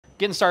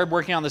Getting started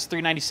working on this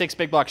 396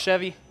 big block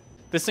Chevy.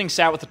 This thing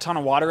sat with a ton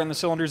of water in the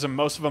cylinders and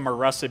most of them are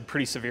rusted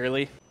pretty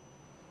severely.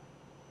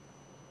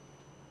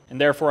 And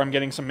therefore I'm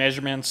getting some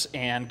measurements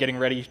and getting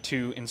ready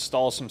to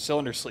install some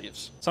cylinder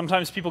sleeves.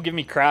 Sometimes people give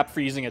me crap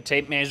for using a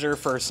tape measure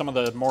for some of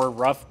the more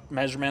rough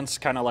measurements,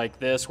 kind of like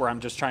this, where I'm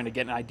just trying to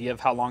get an idea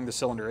of how long the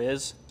cylinder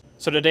is.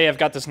 So today I've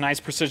got this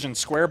nice precision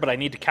square, but I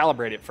need to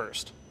calibrate it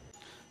first.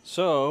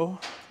 So,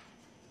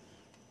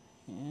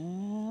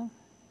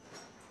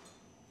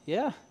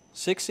 yeah,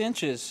 6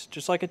 inches,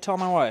 just like I tell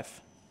my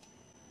wife.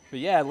 But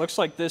yeah, it looks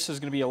like this is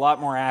gonna be a lot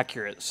more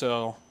accurate,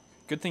 so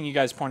good thing you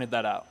guys pointed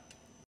that out.